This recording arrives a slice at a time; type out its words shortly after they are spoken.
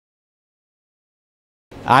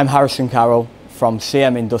I'm Harrison Carroll from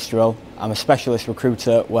CM Industrial. I'm a specialist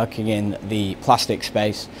recruiter working in the plastic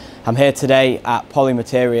space. I'm here today at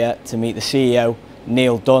Polymateria to meet the CEO,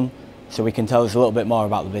 Niall Dunne, so he can tell us a little bit more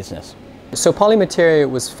about the business. So Polymateria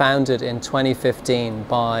was founded in 2015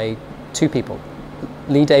 by two people,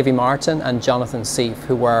 Lee Davy Martin and Jonathan Seif,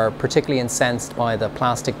 who were particularly incensed by the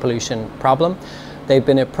plastic pollution problem. They've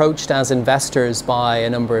been approached as investors by a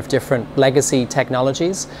number of different legacy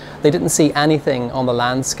technologies. They didn't see anything on the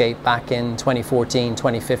landscape back in 2014,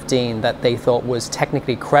 2015 that they thought was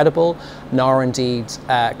technically credible, nor indeed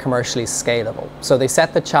commercially scalable. So they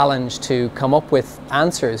set the challenge to come up with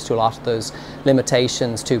answers to a lot of those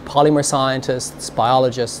limitations to polymer scientists,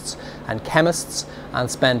 biologists and chemists, and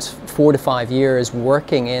spent 4 to 5 years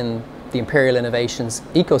working in the Imperial Innovations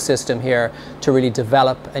ecosystem here to really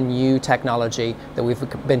develop a new technology that we've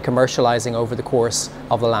been commercializing over the course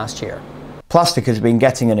of the last year. Plastic has been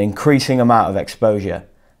getting an increasing amount of exposure.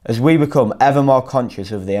 As we become ever more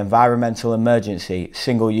conscious of the environmental emergency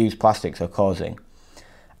single-use plastics are causing,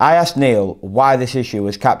 I asked Niall why this issue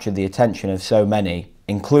has captured the attention of so many,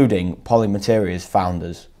 including Polymateria's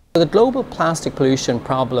founders. The global plastic pollution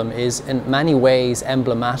problem is in many ways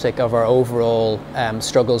emblematic of our overall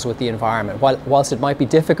struggles with the environment. Whilst it might be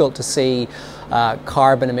difficult to see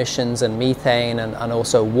carbon emissions and methane and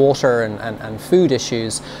also water and food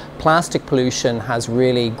issues, plastic pollution has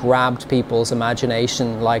really grabbed people's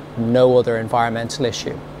imagination like no other environmental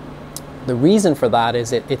issue. The reason for that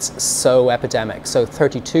is it's so epidemic. So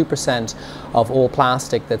 32% of all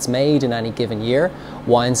plastic that's made in any given year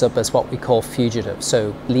winds up as what we call fugitive,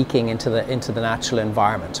 so leaking into the natural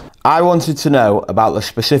environment. I wanted to know about the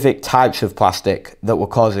specific types of plastic that were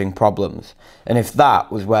causing problems, and if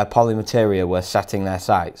that was where Polymateria were setting their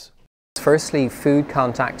sights. Firstly, food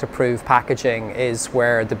contact approved packaging is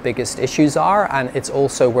where the biggest issues are, and it's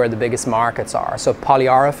also where the biggest markets are. So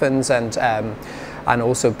polyolefins and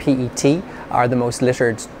also PET are the most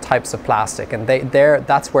littered types of plastic, and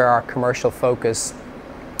that's where our commercial focus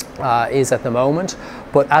is at the moment.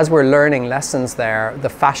 But as we're learning lessons there, the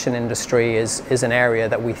fashion industry is an area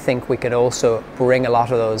that we think we could also bring a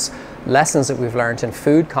lot of those lessons that we've learned in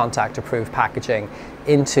food contact approved packaging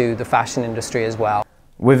into the fashion industry as well.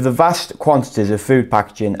 With the vast quantities of food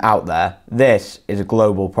packaging out there, this is a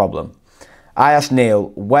global problem. I asked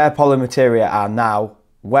Niall where Polymateria are now,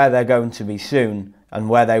 where they're going to be soon, and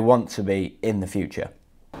where they want to be in the future.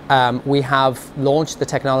 We have launched the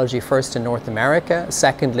technology first in North America,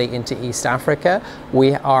 secondly into East Africa.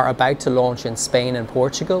 We are about to launch in Spain and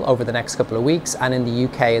Portugal over the next couple of weeks, and in the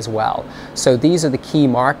UK as well. So these are the key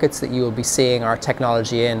markets that you will be seeing our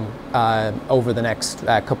technology in over the next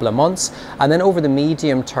couple of months. And then over the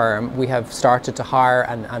medium term, we have started to hire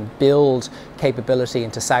and build capability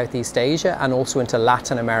into Southeast Asia and also into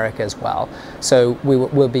Latin America as well. So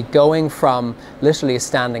we'll be going from literally a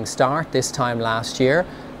standing start this time last year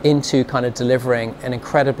into kind of delivering an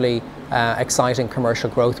incredibly exciting commercial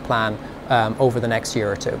growth plan over the next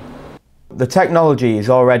year or two. The technology is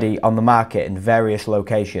already on the market in various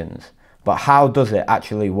locations, but how does it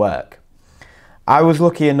actually work? I was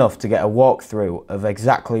lucky enough to get a walkthrough of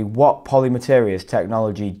exactly what Polymateria's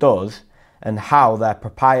technology does and how their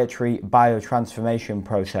proprietary biotransformation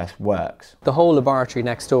process works. The whole laboratory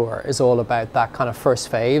next door is all about that kind of first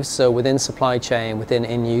phase, so within supply chain, within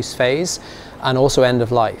in-use phase, and also end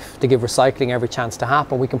of life. To give recycling every chance to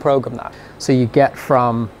happen, we can program that. So you get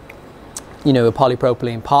from, a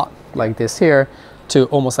polypropylene pot like this here to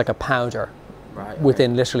almost like a powder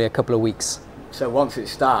within literally a couple of weeks. So once it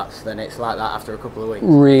starts, then it's like that after a couple of weeks?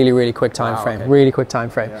 Really, really quick time frame, okay. really quick time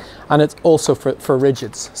frame. Yeah. And it's also for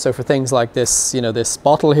rigids. So for things like this, this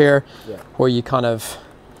bottle here, where you kind of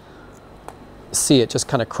see it just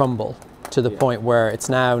kind of crumble to the point where it's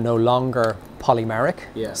now no longer polymeric.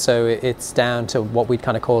 So it's down to what we'd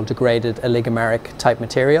kind of call degraded oligomeric type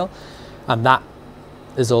material. And that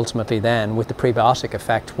is ultimately then, with the prebiotic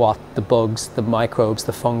effect, what the bugs, the microbes,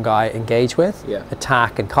 the fungi engage with,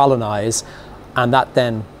 attack and colonize. And that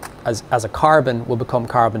then, as a carbon, will become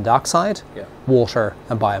carbon dioxide, water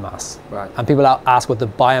and biomass. And people ask what the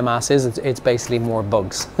biomass is. It's basically more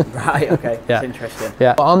bugs. Okay, that's interesting.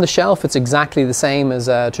 On the shelf, it's exactly the same as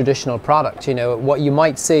a traditional product. What you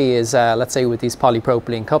might see is, let's say with these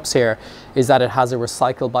polypropylene cups here, is that it has a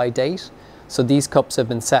recycle by date. So these cups have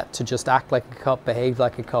been set to just act like a cup, behave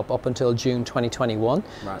like a cup up until June 2021.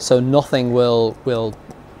 So nothing will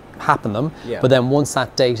happen them, but then once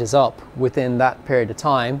that date is up, within that period of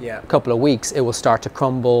time, a couple of weeks, it will start to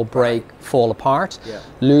crumble, break, fall apart,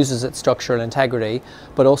 loses its structural integrity,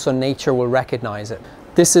 but also nature will recognize it.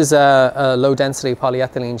 This is a low density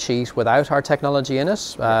polyethylene sheet without our technology in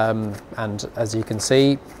it, and as you can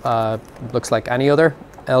see, looks like any other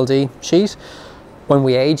LD sheet. When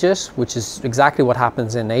we age it, which is exactly what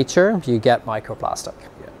happens in nature, you get microplastic.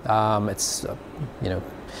 It's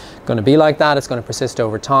going to be like that. It's going to persist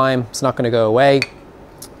over time. It's not going to go away.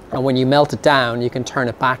 And when you melt it down, you can turn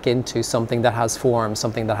it back into something that has form,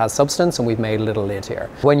 something that has substance, and we've made a little lid here.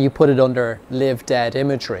 When you put it under live dead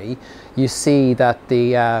imagery, you see that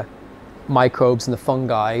the microbes and the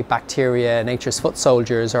fungi, bacteria, nature's foot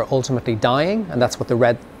soldiers are ultimately dying, and that's what the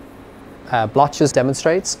red blotches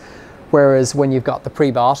demonstrates. Whereas when you've got the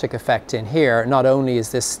prebiotic effect in here, not only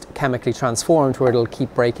is this chemically transformed where it'll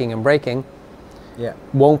keep breaking and breaking,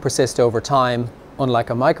 won't persist over time, unlike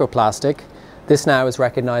a microplastic, this now is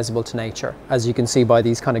recognizable to nature, as you can see by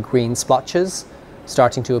these kind of green splotches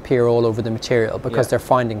starting to appear all over the material, because they're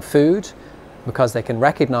finding food, because they can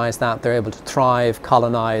recognize that, they're able to thrive,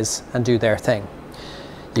 colonize, and do their thing.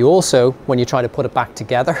 You also, when you try to put it back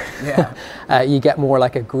together, you get more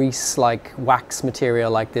like a grease-like wax material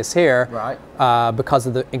like this here, because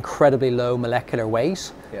of the incredibly low molecular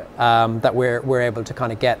weight that we're able to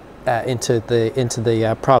kind of get into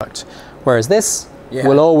the product. Whereas this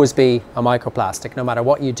will always be a microplastic. No matter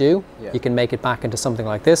what you do, you can make it back into something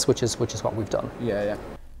like this, which is what we've done.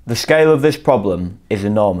 The scale of this problem is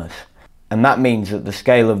enormous, and that means that the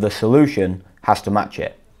scale of the solution has to match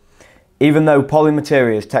it. Even though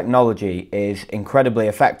Polymateria's technology is incredibly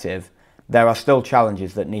effective, there are still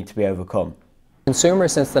challenges that need to be overcome.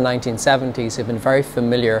 Consumers since the 1970s have been very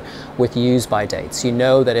familiar with use-by dates. You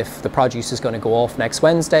know that if the produce is going to go off next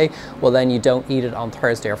Wednesday, well then you don't eat it on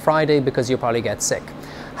Thursday or Friday because you'll probably get sick.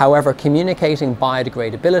 However, communicating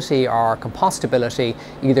biodegradability or compostability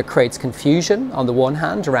either creates confusion on the one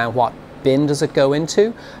hand around what bin does it go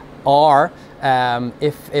into, or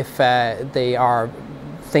if they are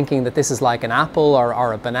thinking that this is like an apple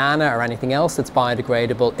or a banana or anything else that's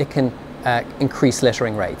biodegradable, it can increase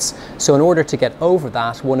littering rates. So in order to get over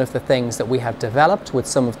that, one of the things that we have developed with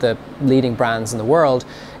some of the leading brands in the world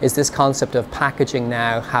is this concept of packaging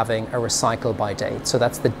now having a recycle by date. So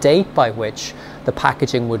that's the date by which the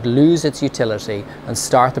packaging would lose its utility and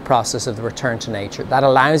start the process of the return to nature. That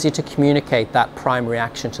allows you to communicate that primary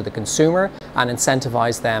action to the consumer and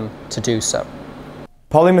incentivize them to do so.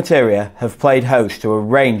 Polymateria have played host to a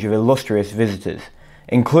range of illustrious visitors,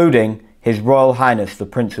 including His Royal Highness the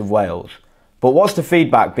Prince of Wales. But what's the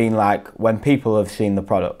feedback been like when people have seen the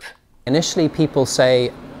products? Initially people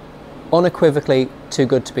say unequivocally too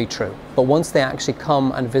good to be true, but once they actually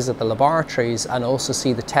come and visit the laboratories and also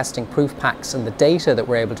see the testing proof packs and the data that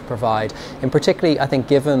we're able to provide, and particularly I think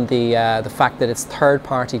given the fact that it's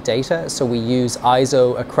third-party data, so we use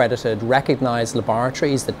ISO accredited recognized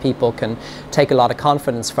laboratories that people can take a lot of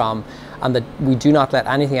confidence from, and that we do not let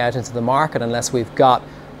anything out into the market unless we've got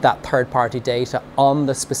that third-party data on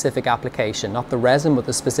the specific application, not the resin but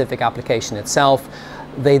the specific application itself.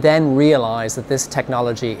 They then realize that this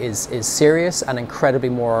technology is serious and incredibly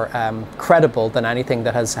more credible than anything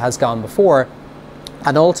that has gone before.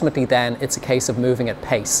 And ultimately then it's a case of moving at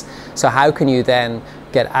pace. So how can you then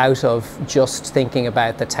get out of just thinking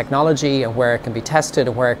about the technology and where it can be tested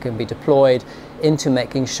and where it can be deployed into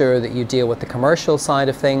making sure that you deal with the commercial side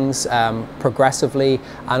of things progressively,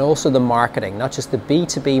 and also the marketing, not just the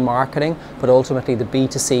B2B marketing, but ultimately the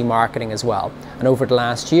B2C marketing as well. And over the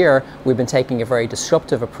last year, we've been taking a very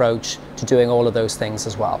disruptive approach to doing all of those things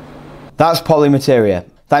as well. That's Polymateria.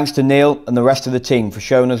 Thanks to Neil and the rest of the team for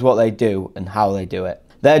showing us what they do and how they do it.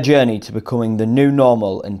 Their journey to becoming the new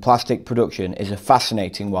normal in plastic production is a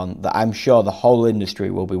fascinating one that I'm sure the whole industry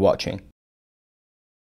will be watching.